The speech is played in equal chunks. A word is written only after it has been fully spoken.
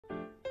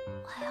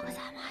はようござい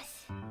ま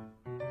す。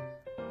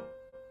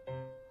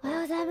おはよ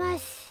うございま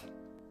す。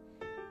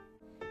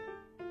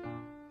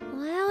お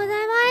はようご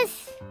ざいま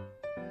す。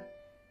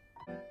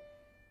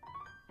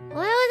お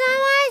はようござい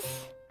ま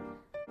す。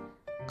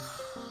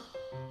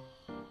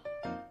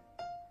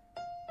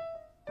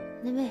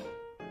眠い。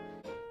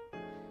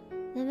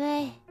眠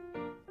い。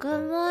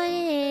Good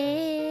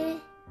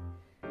morning.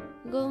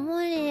 Good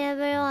morning,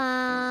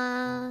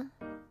 everyone.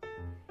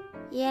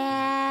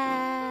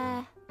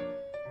 Yeah.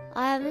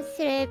 I'm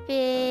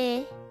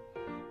sleepy.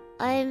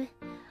 I'm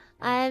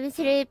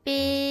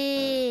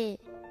sleepy.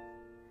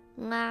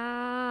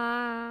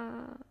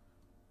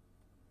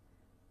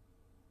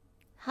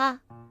 Hi,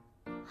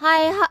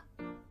 hi.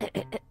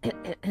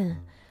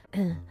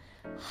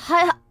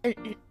 Hi.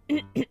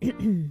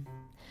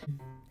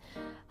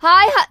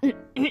 Hi.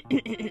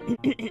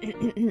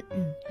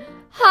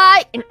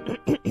 Hi.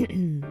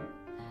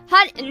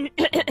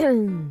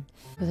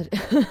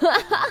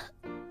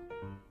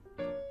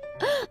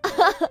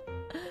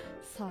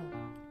 So,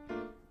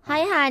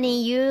 hi,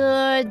 honey.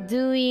 You're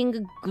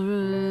doing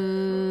great.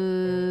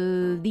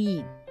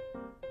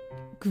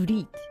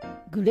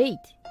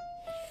 Great.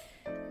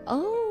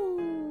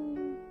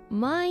 Oh,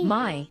 my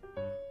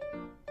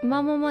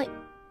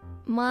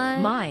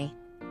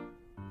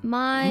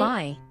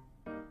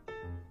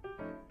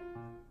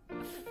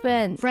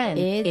friend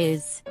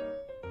is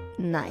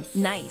nice.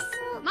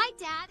 My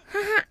dad.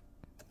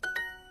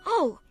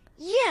 Oh,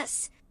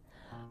 yes.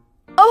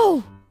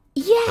 Oh,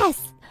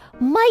 yes.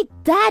 My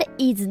dad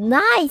is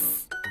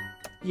nice.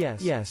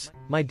 Yes,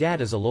 my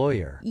dad is a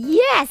lawyer.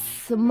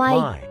 Yes,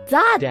 my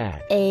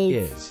dad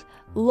is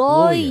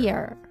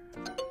lawyer.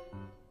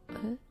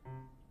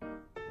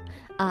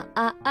 Ah.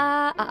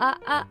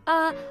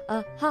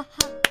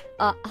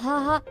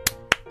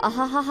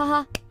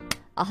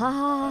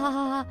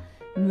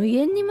 無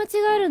限に間違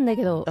えるんだ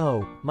けど。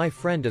Oh, my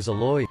friend is a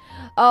lawyer.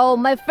 Oh,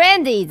 my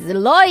friend is a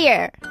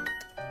lawyer.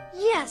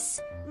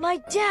 Yes, my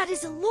dad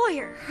is a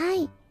lawyer. は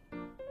い。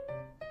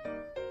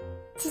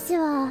父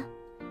は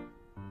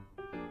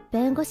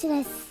弁護士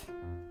です。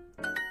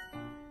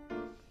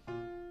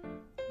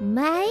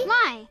My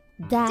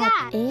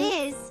dad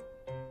is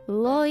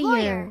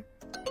lawyer.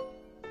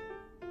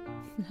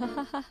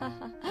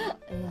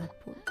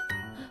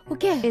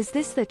 Okay. Is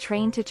this the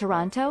train to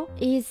Toronto?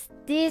 Is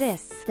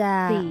this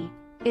the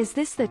Is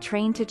this the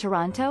train to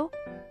Toronto?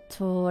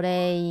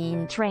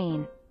 train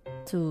Train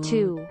to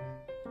to.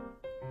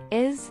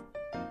 Is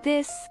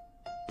this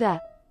the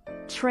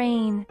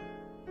train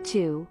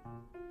to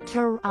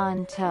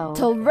Toronto?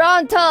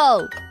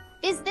 Toronto?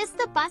 Is this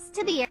the bus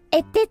to the airport?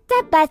 Is it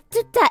the bus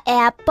to the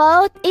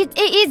airport? Is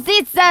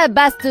it the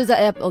bus to the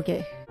airport?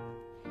 Okay.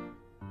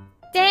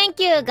 Thank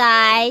you,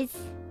 guys.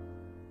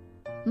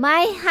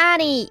 My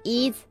honey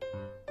is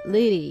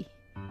Lily.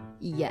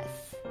 Yes.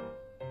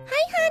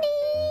 Hi,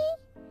 honey.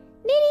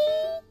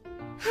 Lily.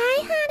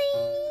 Hi,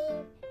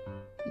 honey.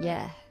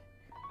 Yeah.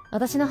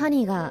 私のハ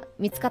ニーが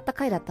見つかった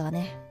回だったわ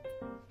ね。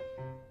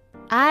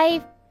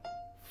I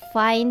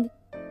find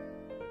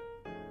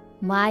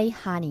my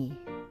honey.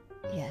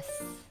 Yes.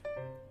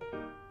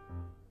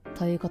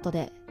 ということ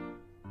で、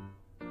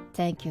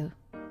Thank you.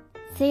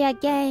 See you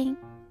again.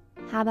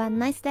 Have a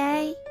nice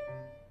day.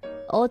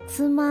 お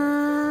つ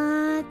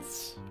ま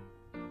ち。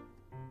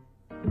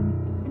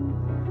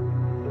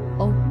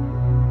お、フ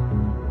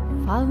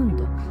ァウン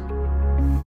ドか。